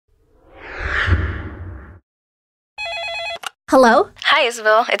Hello? Hi,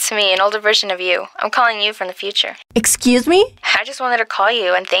 Isabel. It's me, an older version of you. I'm calling you from the future. Excuse me? I just wanted to call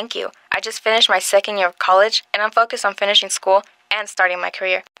you and thank you. I just finished my second year of college, and I'm focused on finishing school and starting my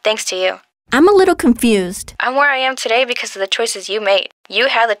career. Thanks to you. I'm a little confused. I'm where I am today because of the choices you made. You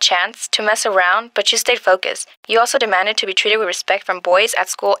had the chance to mess around, but you stayed focused. You also demanded to be treated with respect from boys at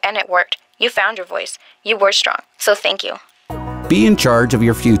school and it worked. You found your voice. You were strong. So thank you. Be in charge of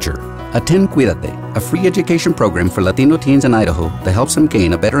your future. Attend Cuídate, a free education program for Latino teens in Idaho that helps them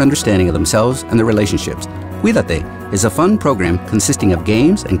gain a better understanding of themselves and their relationships. Cuídate is a fun program consisting of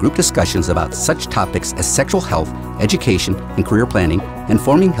games and group discussions about such topics as sexual health, education, and career planning, and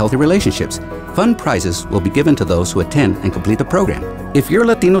forming healthy relationships. Fun prizes will be given to those who attend and complete the program. If you're a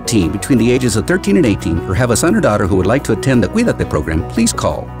Latino teen between the ages of 13 and 18 or have a son or daughter who would like to attend the Cuídate program, please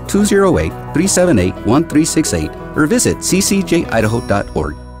call 208-378-1368 or visit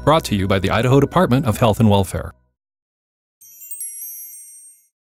ccjidaho.org. Brought to you by the Idaho Department of Health and Welfare.